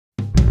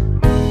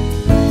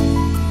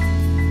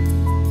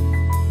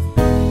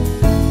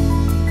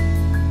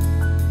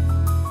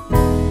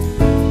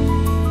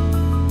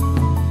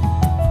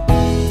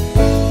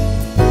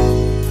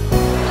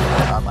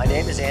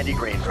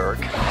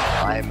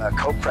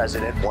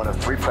president, one of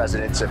 3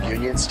 presidents of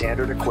Union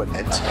Standard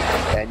Equipment,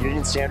 and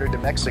Union Standard de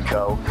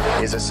Mexico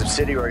is a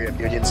subsidiary of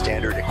Union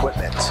Standard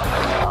Equipment.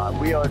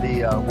 We are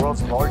the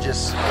world's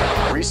largest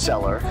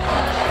reseller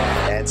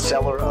and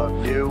seller of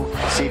new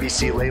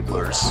CVC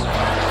labelers,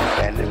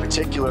 and in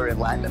particular in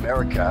Latin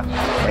America.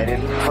 And in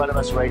front of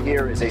us right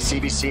here is a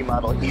CVC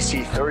model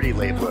EC30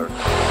 labeler.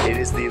 It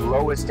is the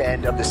lowest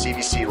end of the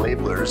CVC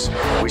labelers.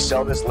 We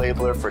sell this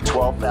labeler for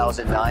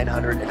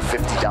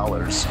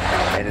 $12,950,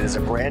 and it is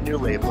a brand new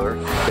labeler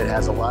that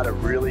has a lot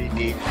of really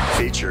neat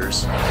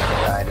features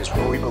and is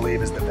what we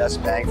believe is the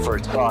best bang for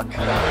its buck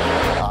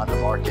on the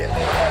market.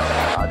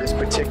 This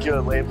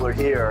particular labeler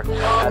here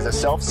has a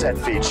self-set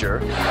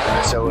feature,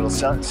 so it'll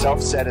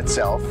self-set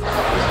itself.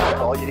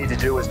 All you need to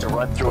do is to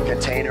run through a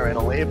container and a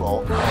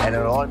label, and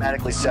it'll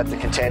automatically set the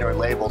container and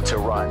label to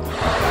run.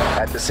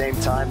 At the same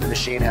time, the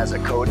machine has a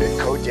code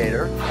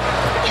dater,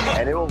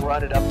 and it will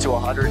run it up to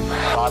 100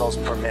 bottles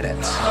per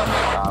minute,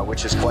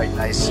 which is quite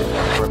nice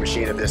for a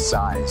machine of this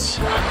size.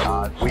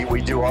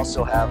 We do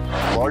also have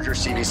larger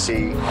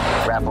CVC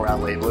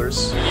wraparound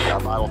labelers, a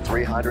Model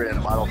 300 and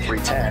a Model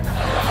 310,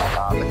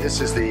 but this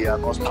is the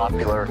most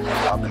popular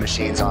of the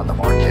machines on the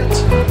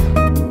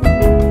market.